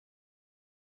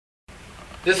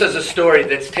This is a story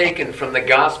that's taken from the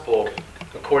Gospel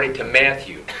according to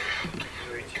Matthew.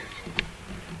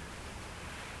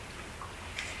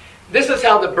 This is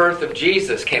how the birth of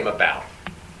Jesus came about.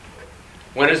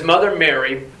 When his mother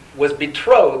Mary was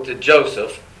betrothed to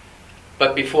Joseph,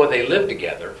 but before they lived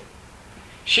together,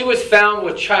 she was found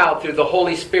with child through the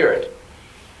Holy Spirit.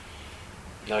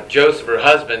 Now Joseph, her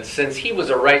husband, since he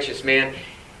was a righteous man,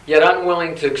 yet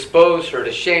unwilling to expose her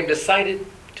to shame, decided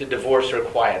to divorce her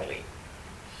quietly.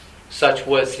 Such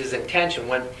was his intention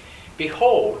when,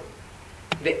 behold,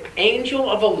 the angel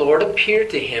of the Lord appeared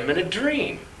to him in a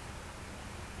dream.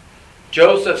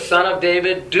 Joseph, son of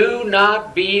David, do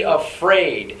not be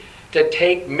afraid to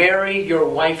take Mary, your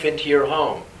wife, into your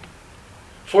home.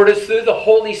 For it is through the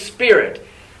Holy Spirit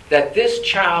that this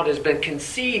child has been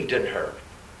conceived in her.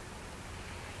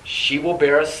 She will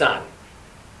bear a son,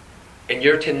 and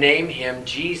you're to name him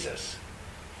Jesus,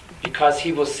 because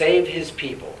he will save his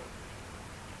people.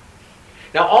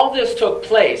 Now all this took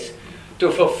place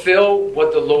to fulfill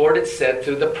what the Lord had said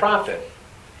through the prophet.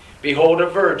 Behold, a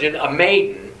virgin, a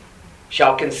maiden,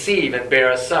 shall conceive and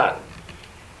bear a son.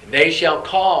 And they shall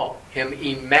call him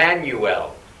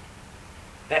Emmanuel.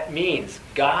 That means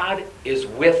God is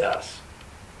with us.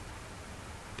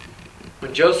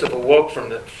 When Joseph awoke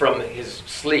from his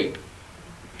sleep,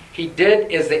 he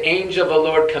did as the angel of the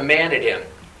Lord commanded him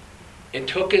and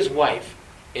took his wife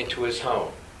into his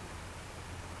home.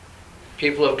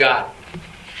 People of God,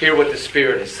 hear what the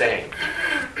Spirit is saying.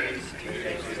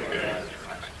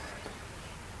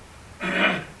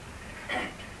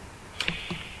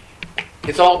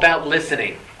 It's all about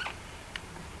listening.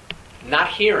 Not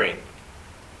hearing,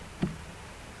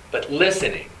 but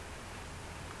listening.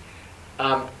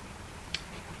 I'm going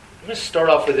to start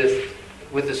off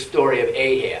with the story of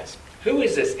Ahaz. Who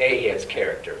is this Ahaz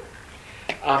character?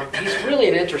 He's really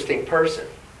an interesting person.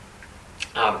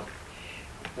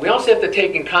 We also have to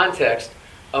take in context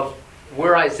of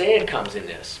where Isaiah comes in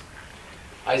this.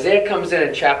 Isaiah comes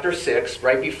in chapter 6,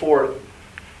 right before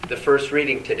the first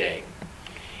reading today.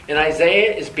 And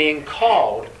Isaiah is being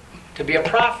called to be a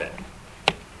prophet.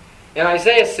 And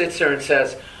Isaiah sits there and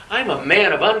says, I'm a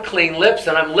man of unclean lips,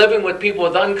 and I'm living with people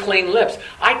with unclean lips.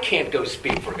 I can't go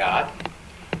speak for God.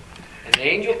 And the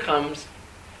angel comes,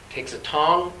 takes a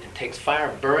tongue, and takes fire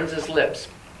and burns his lips.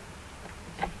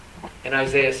 And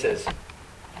Isaiah says,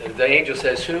 the angel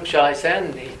says, whom shall I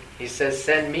send? He says,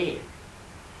 send me.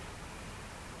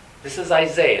 This is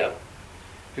Isaiah,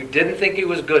 who didn't think he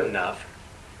was good enough,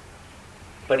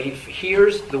 but he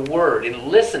hears the word and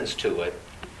listens to it.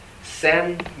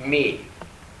 Send me.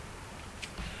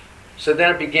 So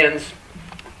then it begins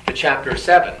to chapter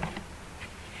 7.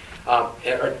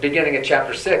 Or beginning of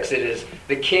chapter 6, it is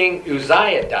the king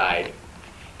Uzziah died,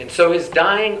 and so his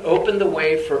dying opened the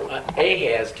way for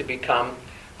Ahaz to become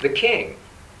the king.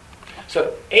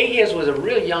 So Ahaz was a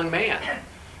real young man,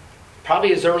 probably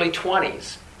his early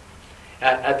 20s,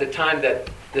 at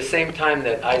the same time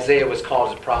that Isaiah was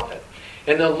called as a prophet.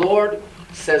 And the Lord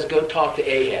says, go talk to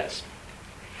Ahaz.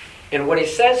 And what he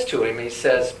says to him, he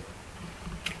says,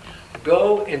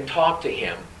 go and talk to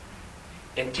him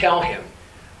and tell him,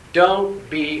 don't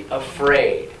be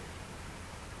afraid.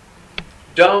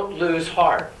 Don't lose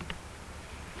heart.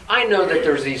 I know that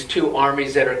there's these two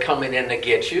armies that are coming in to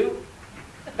get you.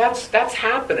 That's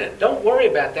happening. Don't worry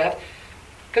about that,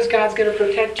 because God's going to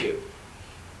protect you.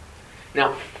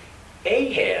 Now,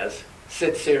 Ahaz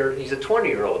sits here, he's a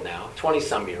 20-year-old now,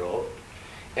 20-some-year-old.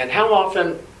 And how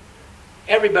often,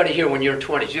 everybody here when you're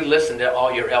 20s, you listened to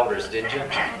all your elders, didn't you?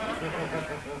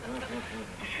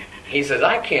 He says,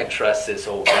 I can't trust this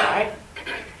old guy.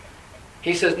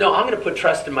 He says, no, I'm going to put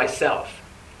trust in myself.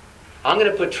 I'm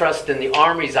going to put trust in the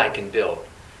armies I can build.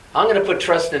 I'm going to put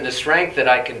trust in the strength that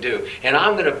I can do. And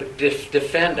I'm going to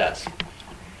defend us.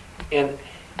 And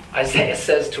Isaiah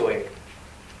says to him,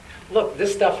 look,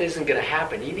 this stuff isn't going to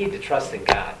happen. You need to trust in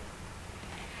God.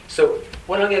 So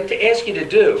what I'm going to ask you to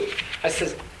do, I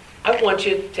says, I want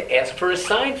you to ask for a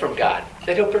sign from God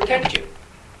that he'll protect you.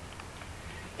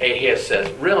 Ahaz says,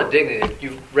 real indignant.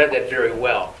 You've read that very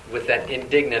well with that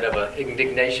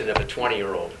indignation of a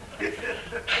 20-year-old.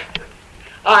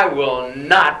 I will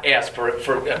not ask for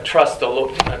trust the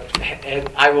Lord.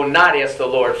 I will not ask the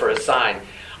Lord for a sign.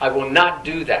 I will not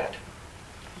do that.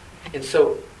 And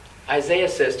so Isaiah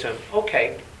says to him,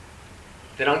 okay,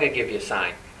 then I'm going to give you a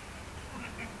sign.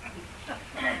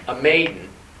 A maiden,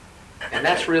 and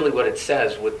that's really what it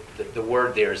says with the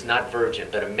word there is not virgin,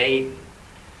 but a maiden.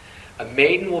 A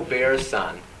maiden will bear a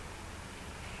son,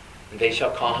 and they shall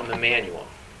call him Emmanuel.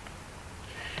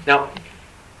 Now,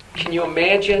 can you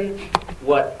imagine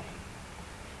what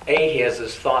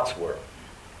Ahaz's thoughts were?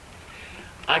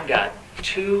 I got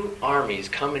two armies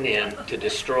coming in to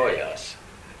destroy us,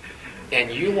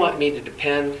 and you want me to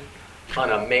depend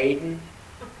on a maiden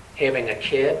having a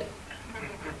kid?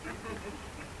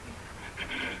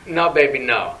 No, baby,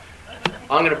 no.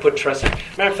 I'm going to put trust in.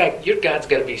 Matter of fact, your God's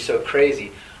got to be so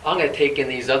crazy. I'm going to take in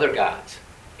these other gods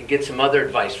and get some other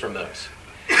advice from those.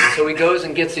 And so he goes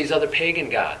and gets these other pagan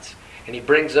gods, and he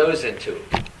brings those into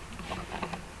it.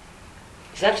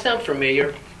 Does that sound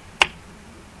familiar?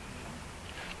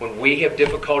 When we have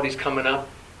difficulties coming up,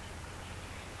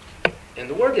 and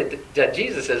the word that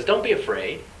Jesus says, don't be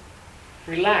afraid.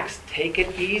 Relax. Take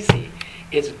it easy.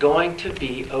 It's going to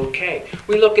be okay.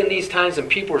 We look in these times and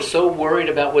people are so worried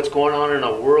about what's going on in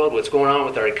our world, what's going on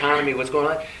with our economy, what's going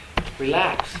on.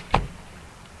 Relax.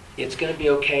 It's going to be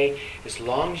okay as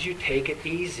long as you take it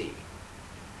easy.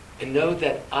 And know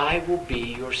that I will be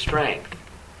your strength.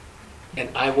 And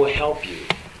I will help you.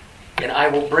 And I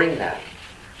will bring that.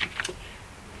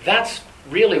 That's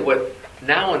really what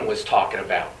Nouwen was talking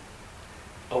about.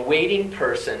 A waiting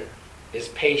person is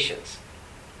patience.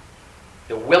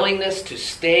 The willingness to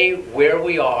stay where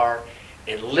we are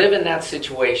and live in that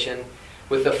situation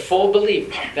with the full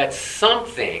belief that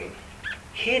something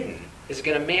hidden is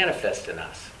going to manifest in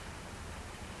us.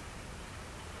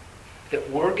 That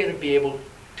we're going to be able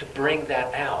to bring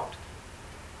that out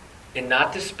and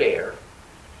not despair,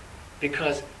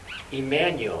 because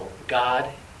Emmanuel, God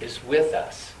is with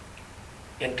us.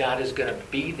 And God is going to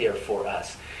be there for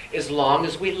us as long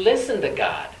as we listen to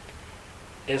God.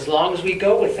 As long as we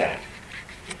go with that.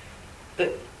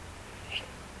 But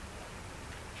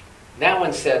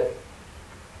Nouwen said,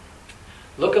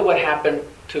 look at what happened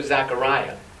to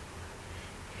Zechariah.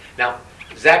 Now,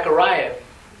 Zechariah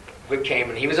came,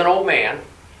 and he was an old man,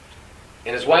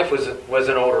 and his wife was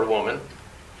an older woman.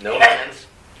 No offense.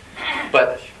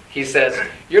 But he says,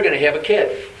 you're going to have a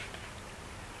kid.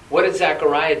 What did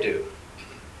Zechariah do?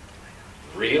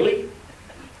 Really?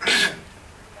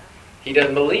 He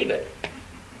doesn't believe it.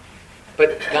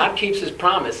 But God keeps his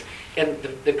promise. And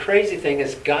the crazy thing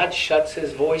is God shuts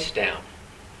his voice down.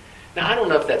 Now, I don't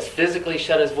know if that's physically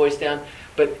shut his voice down,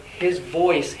 but his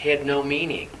voice had no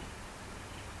meaning.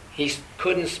 He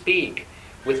couldn't speak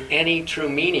with any true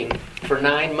meaning for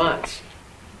 9 months.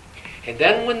 And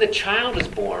then when the child is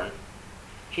born,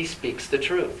 he speaks the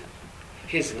truth.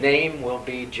 His name will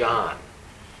be John.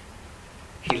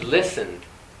 He listened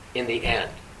in the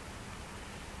end.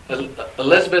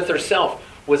 Elizabeth herself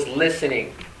was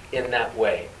listening in that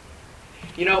way.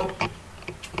 You know,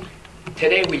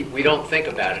 today we don't think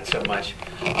about it so much.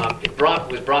 It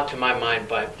was brought to my mind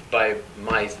by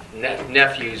my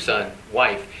nephew's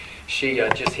wife. She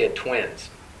just had twins.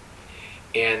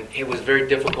 And it was a very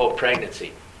difficult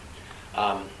pregnancy.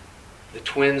 The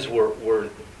twins were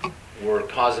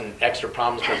causing extra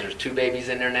problems because there's 2 babies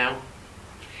in there now.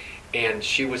 And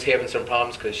she was having some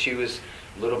problems because she was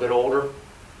a little bit older.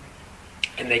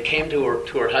 And they came to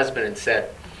her husband and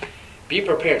said, be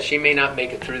prepared, she may not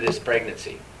make it through this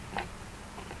pregnancy.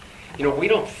 You know, we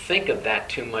don't think of that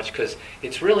too much because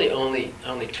it's really only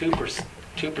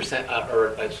 2%, or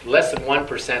it's less than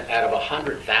 1% out of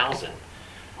 100,000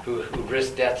 who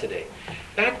risk death today.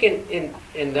 Back in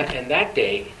that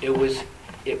day, it was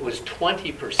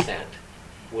 20%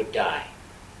 would die.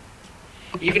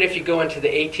 Even if you go into the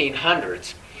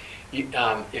 1800s,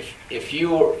 if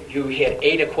you had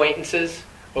 8 acquaintances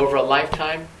over a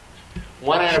lifetime,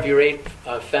 1 out of your 8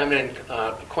 feminine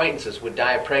acquaintances would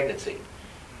die of pregnancy,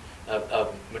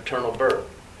 of maternal birth.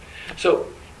 So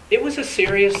it was a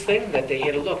serious thing that they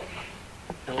had to look.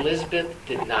 Elizabeth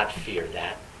did not fear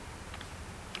that.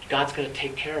 God's going to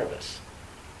take care of us.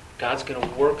 God's going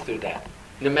to work through that.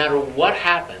 No matter what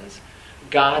happens,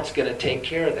 God's going to take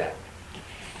care of that.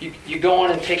 You go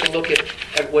on and take a look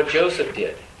at what Joseph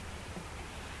did.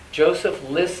 Joseph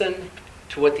listened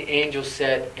to what the angel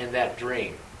said in that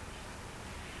dream.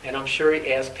 And I'm sure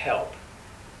he asked help.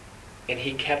 And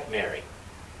he kept Mary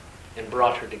and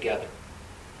brought her together.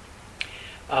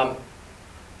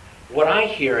 What I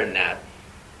hear in that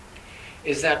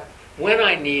is that when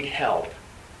I need help,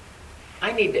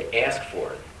 I need to ask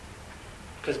for it.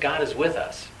 Because God is with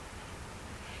us.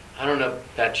 I don't know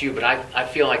about you, but I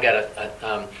feel I got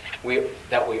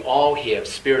that we all have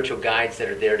spiritual guides that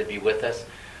are there to be with us.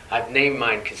 I've named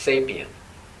mine Kasapian.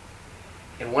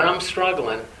 And when I'm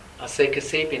struggling, I'll say,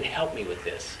 Kasapian, help me with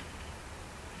this.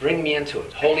 Bring me into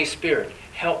it. Holy Spirit,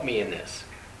 help me in this.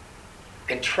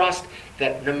 And trust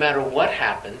that no matter what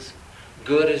happens,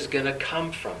 good is going to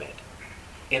come from it.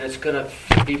 And it's going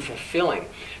to be fulfilling.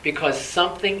 Because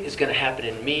something is going to happen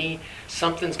in me,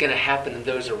 something's going to happen in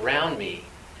those around me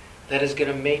that is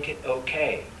going to make it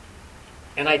okay.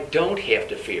 And I don't have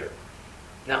to fear.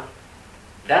 Now,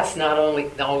 That's not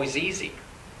always easy.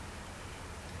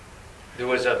 There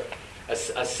was a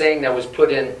saying that was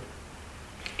put in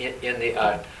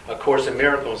the A Course in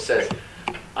Miracles, says,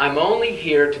 I'm only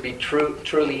here to be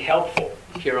truly helpful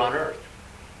here on earth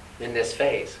in this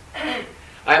phase.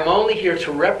 I'm only here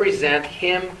to represent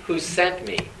Him who sent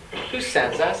me. Who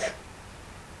sends us?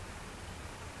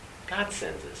 God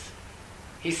sends us.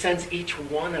 He sends each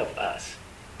one of us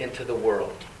into the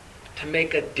world to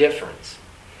make a difference.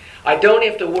 I don't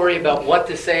have to worry about what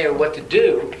to say or what to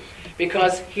do,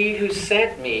 because He who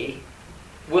sent me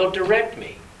will direct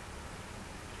me.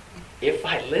 If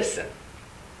I listen.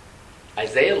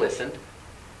 Isaiah listened.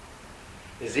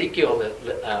 Ezekiel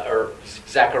or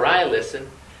Zechariah listened.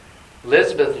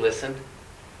 Elizabeth listened.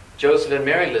 Joseph and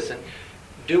Mary listened.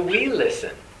 Do we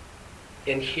listen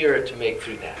and hear it to make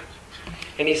through that?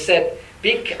 And he said,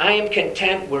 I am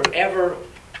content wherever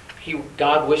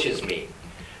God wishes me,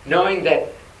 knowing that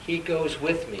He goes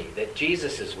with me, that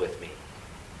Jesus is with me.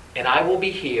 And I will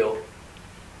be healed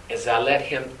as I let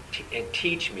Him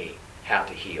teach me how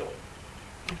to heal.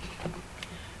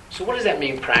 So what does that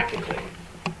mean practically?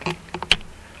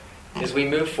 As we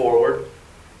move forward,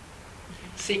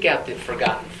 seek out the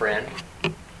forgotten friend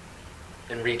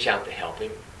and reach out to help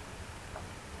him.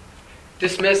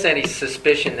 Dismiss any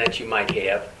suspicion that you might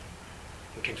have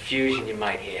and confusion you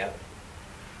might have,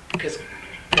 because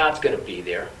God's going to be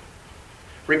there.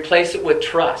 Replace it with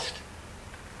trust.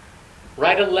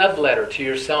 Write a love letter to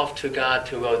yourself, to God,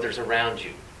 to others around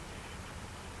you.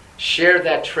 Share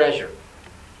that treasure.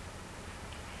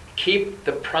 Keep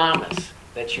the promise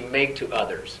that you make to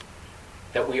others,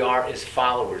 that we are as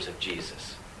followers of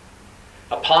Jesus.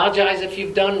 Apologize if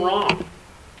you've done wrong.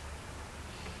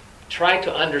 Try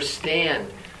to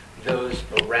understand those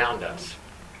around us.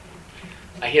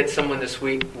 I had someone this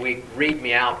week read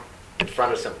me out in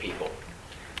front of some people,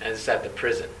 and it's at the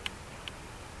prison.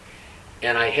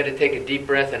 And I had to take a deep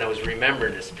breath, and I was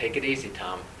remembering this. Take it easy,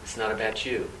 Tom. It's not about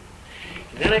you.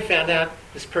 And then I found out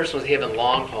this person was having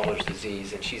long hauler's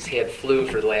disease, and she's had flu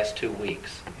for the last 2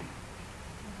 weeks.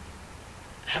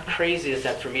 How crazy is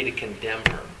that for me to condemn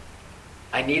her?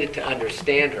 I needed to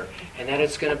understand her, and that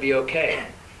it's going to be okay.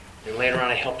 And later on,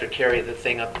 I helped her carry the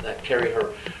thing up, carry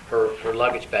her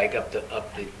luggage bag up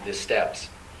the steps.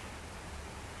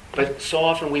 But so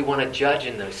often we want to judge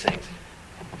in those things.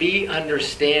 Be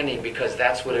understanding, because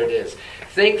that's what it is.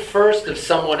 Think first of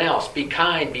someone else. Be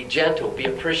kind, be gentle, be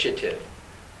appreciative,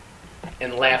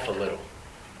 and laugh a little.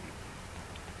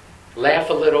 Laugh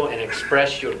a little and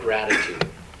express your gratitude.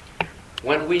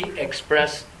 When we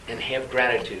express and have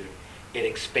gratitude, it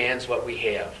expands what we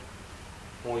have.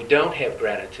 When we don't have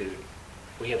gratitude,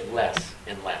 we have less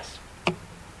and less.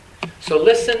 So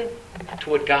listen to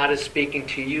what God is speaking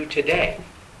to you today.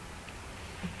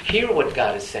 Hear what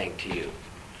God is saying to you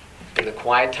in the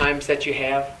quiet times that you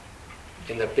have,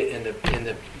 in the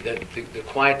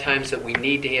quiet times that we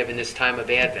need to have in this time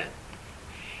of Advent.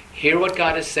 Hear what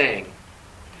God is saying.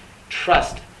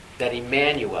 Trust that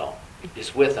Emmanuel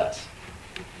is with us,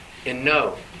 and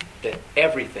know that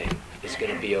everything is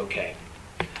going to be okay.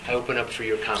 I open up for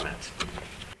your comments.